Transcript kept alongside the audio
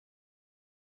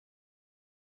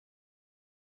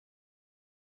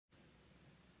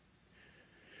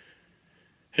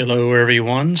Hello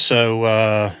everyone.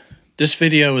 This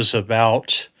video is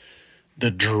about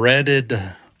the dreaded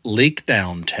leak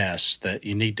down test that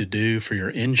you need to do for your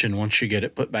engine once you get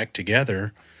it put back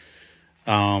together.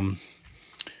 Kind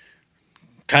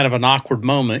of an awkward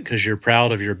moment because you're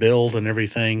proud of your build and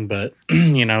everything, but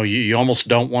you almost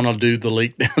don't want to do the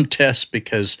leak down test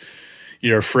because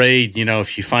you're afraid,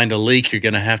 if you find a leak, you're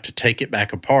going to have to take it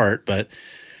back apart. But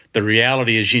the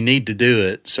reality is you need to do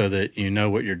it so that you know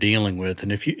what you're dealing with.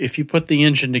 And if you put the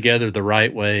engine together the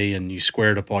right way and you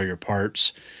squared up all your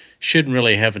parts, shouldn't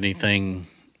really have anything,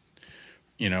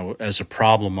 as a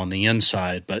problem on the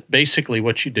inside. But basically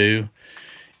what you do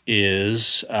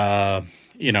is, you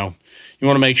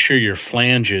want to make sure your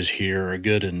flanges here are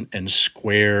good and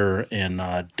square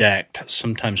and decked.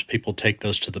 Sometimes people take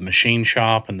those to the machine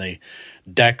shop and they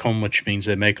deck them, which means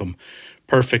they make them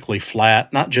perfectly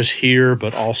flat, not just here,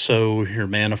 but also your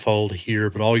manifold here,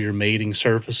 but all your mating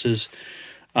surfaces.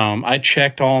 I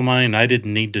checked all mine. I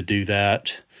didn't need to do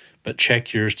that, but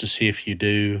check yours to see if you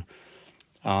do.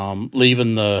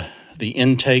 Leaving the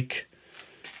intake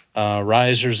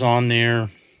risers on there.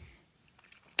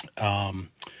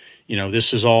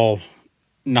 This is all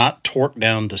not torqued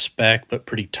down to spec, but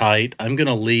pretty tight. I'm going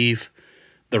to leave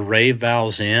the rave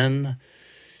valves in.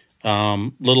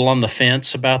 Little on the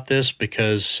fence about this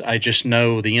because I just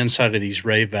know the inside of these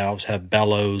rave valves have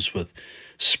bellows with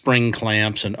spring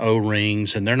clamps and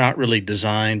O-rings, and they're not really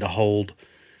designed to hold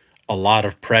a lot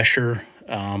of pressure.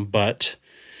 But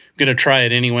I'm going to try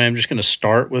it anyway. I'm just going to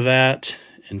start with that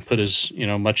and put as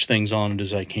much things on it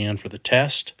as I can for the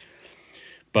test.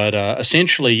 But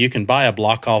essentially, you can buy a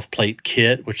block-off plate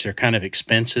kit, which they're kind of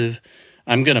expensive.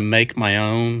 I'm going to make my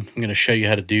own. I'm going to show you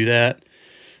how to do that.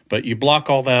 But you block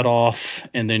all that off,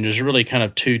 and then there's really kind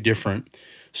of two different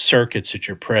circuits that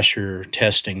you're pressure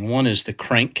testing. One is the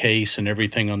crankcase and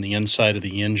everything on the inside of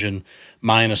the engine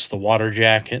minus the water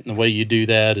jacket. And the way you do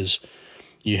that is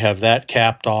you have that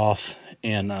capped off,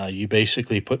 and you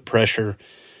basically put pressure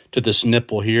to this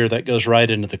nipple here that goes right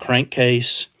into the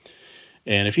crankcase.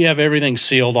 And if you have everything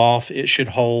sealed off, it should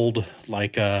hold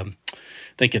like, I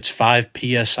think it's 5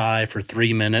 PSI for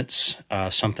 3 minutes,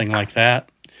 something like that.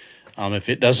 If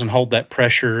it doesn't hold that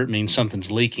pressure, it means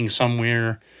something's leaking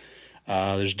somewhere.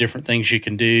 There's different things you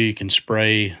can do. You can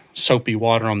spray soapy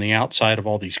water on the outside of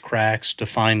all these cracks to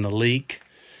find the leak.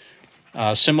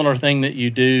 Similar thing that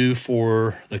you do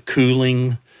for the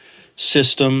cooling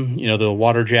system. The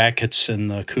water jackets and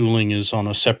the cooling is on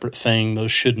a separate thing.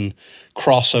 Those shouldn't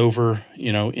cross over,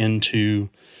 into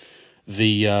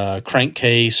the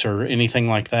crankcase or anything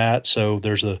like that. So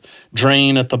there's a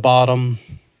drain at the bottom.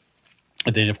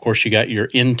 And then, of course, you got your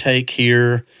intake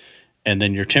here and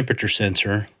then your temperature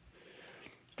sensor.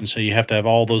 And so you have to have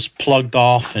all those plugged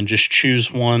off and just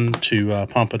choose one to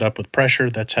pump it up with pressure.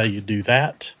 That's how you do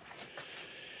that.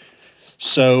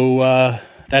 So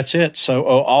that's it. So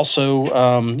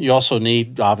you also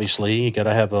need, obviously, you got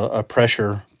to have a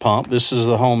pressure pump. This is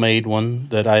the homemade one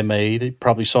that I made. You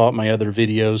probably saw it in my other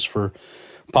videos for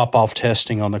pop-off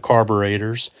testing on the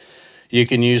carburetors. You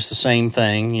can use the same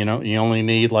thing. You only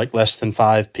need like less than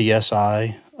 5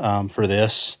 PSI for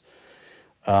this.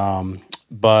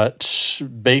 But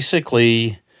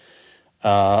basically,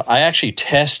 I actually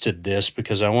tested this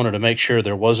because I wanted to make sure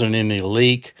there wasn't any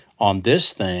leak on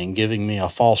this thing, giving me a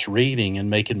false reading and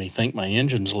making me think my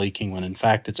engine's leaking when in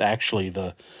fact it's actually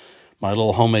my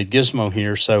little homemade gizmo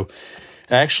here. So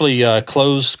I actually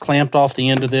clamped off the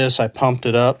end of this. I pumped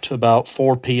it up to about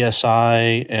 4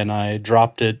 PSI, and I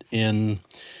dropped it in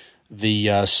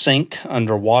the sink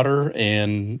underwater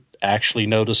and actually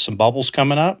noticed some bubbles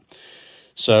coming up.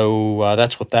 So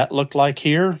that's what that looked like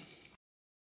here.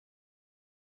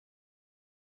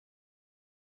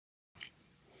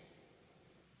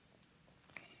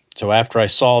 So after I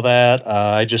saw that,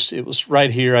 it was right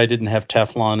here. I didn't have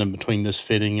Teflon in between this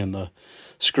fitting and the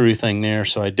screw thing there.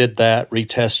 So I did that,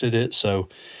 retested it. So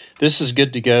this is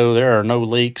good to go. There are no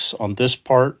leaks on this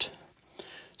part.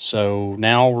 So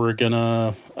now we're going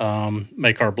to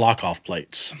make our block-off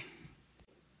plates.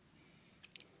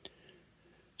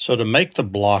 So to make the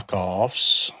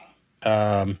block-offs,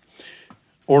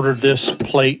 ordered this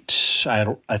plate.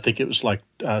 I think it was like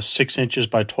 6 inches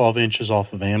by 12 inches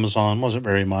off of Amazon. Wasn't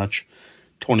very much,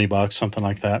 $20, something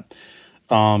like that.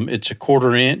 It's a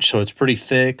 1/4 inch, so it's pretty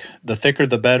thick. The thicker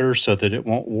the better so that it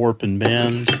won't warp and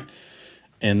bend.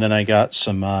 And then I got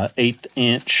some 1/8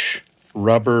 inch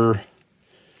rubber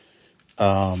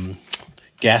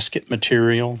gasket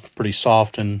material, pretty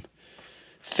soft and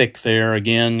thick there.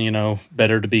 Again,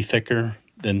 better to be thicker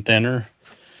than thinner.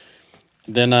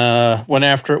 Then went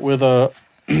after it with a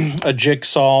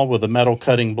jigsaw with a metal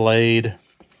cutting blade.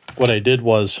 what I did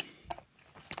was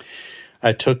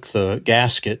I took the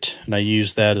gasket and I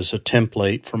used that as a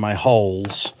template for my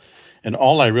holes. And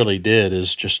all I really did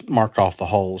is just mark off the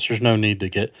holes. There's no need to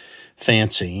get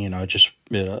fancy, you know, just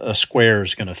a square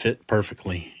is going to fit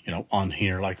perfectly, you know, on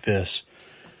here like this.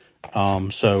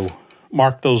 So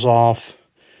mark those off,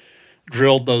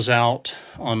 drilled those out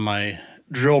on my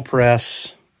drill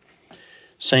press.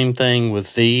 Same thing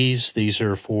with these. These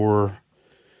are for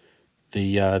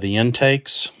the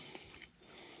intakes.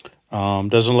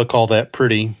 Doesn't look all that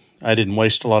pretty. I didn't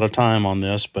waste a lot of time on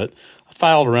this, but I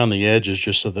filed around the edges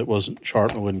just so that it wasn't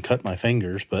sharp and it wouldn't cut my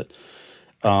fingers. But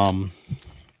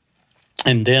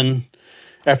and then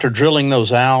after drilling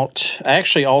those out, I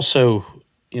actually also,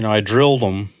 you know, I drilled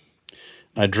them.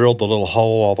 I drilled the little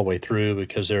hole all the way through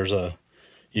because there's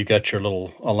you got your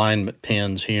little alignment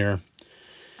pins here.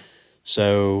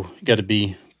 So you got to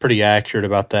be pretty accurate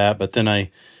about that. But then I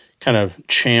kind of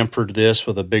chamfered this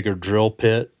with a bigger drill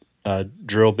bit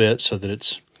so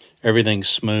that everything's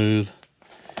smooth.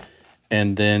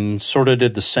 And then sort of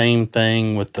did the same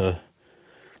thing with the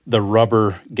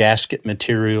rubber gasket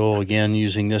material, again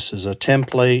using this as a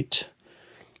template.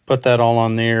 Put that all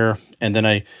on there, and then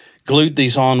I glued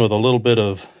these on with a little bit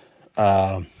of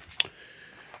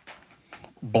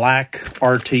black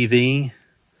RTV,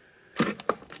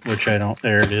 which I don't,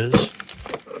 there it is.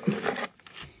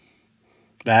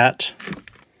 That.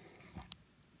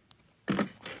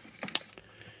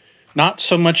 Not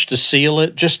so much to seal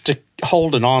it, just to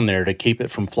hold it on there to keep it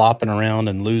from flopping around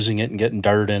and losing it and getting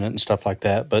dirt in it and stuff like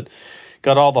that. But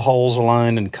got all the holes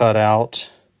aligned and cut out.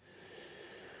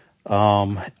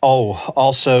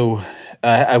 Also,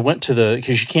 I went to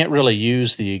because you can't really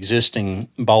use the existing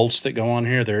bolts that go on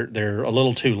here. They're a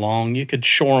little too long. You could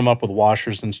shore them up with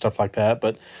washers and stuff like that.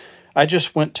 But I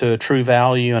just went to True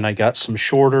Value and I got some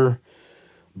shorter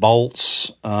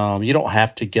bolts. You don't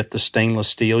have to get the stainless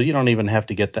steel. You don't even have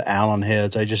to get the Allen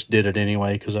heads. I just did it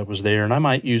anyway because I was there, and I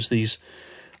might use these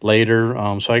later.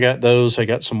 So I got those. I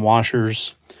got some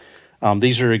washers.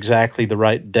 These are exactly the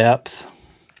right depth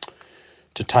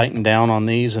to tighten down on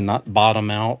these and not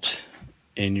bottom out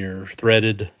in your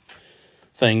threaded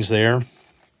things there.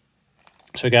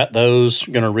 So I got those.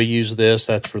 I'm going to reuse this.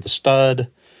 That's for the stud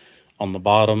on the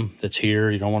bottom that's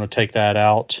here. You don't want to take that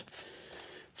out.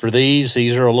 For these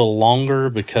are a little longer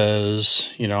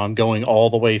because, you know, I'm going all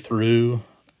the way through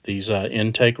these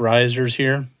intake risers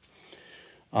here.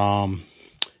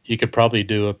 You could probably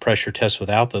do a pressure test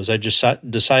without those. I just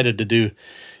decided to do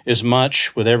as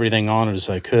much with everything on it as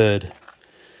I could.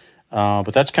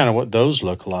 But that's kind of what those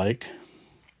look like,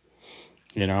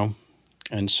 you know.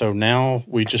 And so now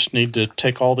we just need to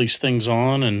take all these things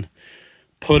on and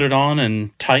put it on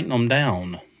and tighten them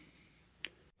down.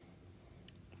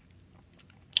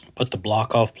 Put the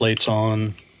block-off plates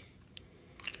on,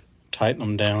 tighten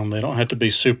them down. They don't have to be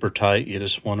super tight. You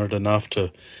just want it enough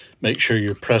to make sure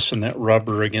you're pressing that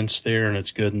rubber against there and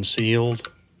it's good and sealed.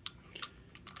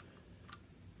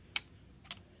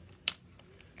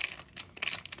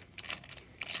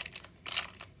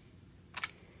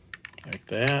 Like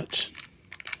that.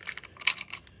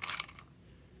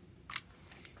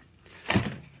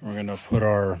 We're going to put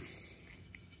our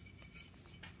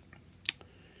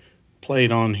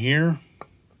plate on here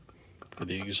for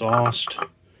the exhaust.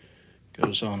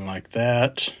 Goes on like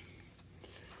that.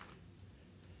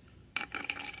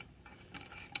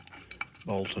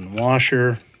 Bolt and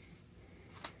washer.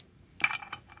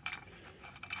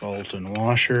 Bolt and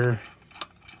washer.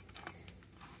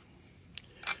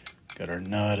 Got our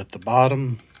nut at the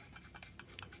bottom.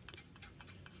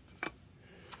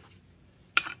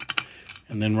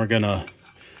 And then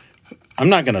I'm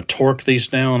not gonna torque these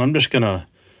down. I'm just gonna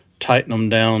tighten them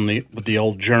down with the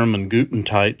old German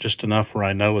Guten-Tight, just enough where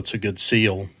I know it's a good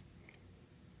seal.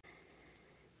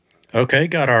 Okay,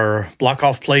 got our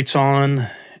block-off plates on,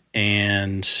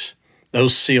 and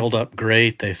those sealed up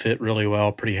great. They fit really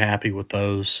well, pretty happy with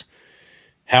those.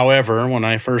 However, when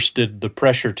I first did the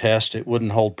pressure test, it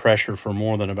wouldn't hold pressure for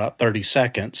more than about 30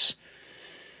 seconds.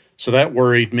 So that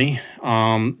worried me.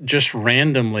 Just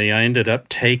randomly, I ended up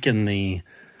taking the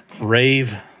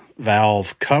rave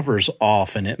valve covers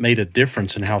off, and it made a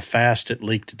difference in how fast it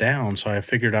leaked down. So I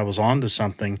figured I was onto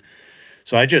something.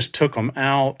 So I just took them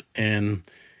out and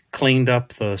cleaned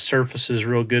up the surfaces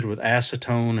real good with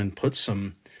acetone and put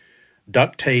some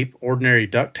duct tape, ordinary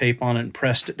duct tape on it, and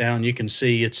pressed it down. You can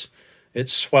see it's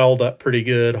swelled up pretty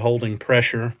good, holding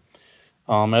pressure.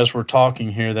 As we're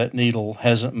talking here, that needle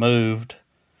hasn't moved.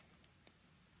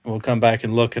 We'll come back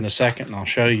and look in a second and I'll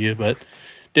show you, but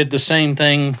did the same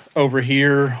thing over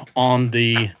here on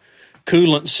the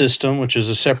coolant system, which is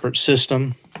a separate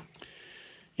system.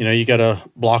 You know, you got to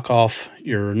block off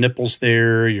your nipples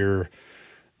there, your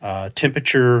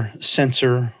temperature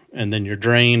sensor, and then your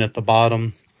drain at the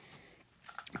bottom.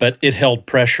 But it held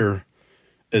pressure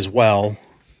as well.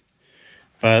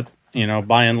 But, you know,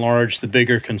 by and large, the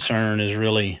bigger concern is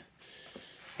really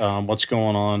what's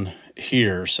going on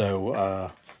here.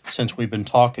 So since we've been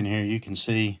talking here, you can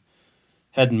see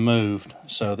hadn't moved.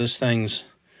 So this thing's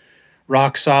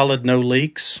rock solid, no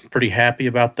leaks. Pretty happy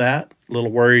about that. A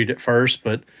little worried at first,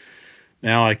 but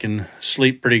now I can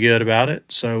sleep pretty good about it.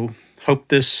 So hope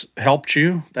this helped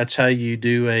you. That's how you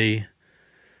do a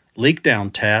leak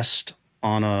down test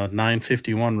on a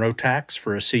 951 Rotax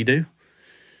for a Seadoo.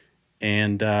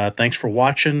 And thanks for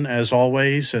watching, as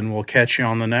always, and we'll catch you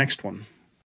on the next one.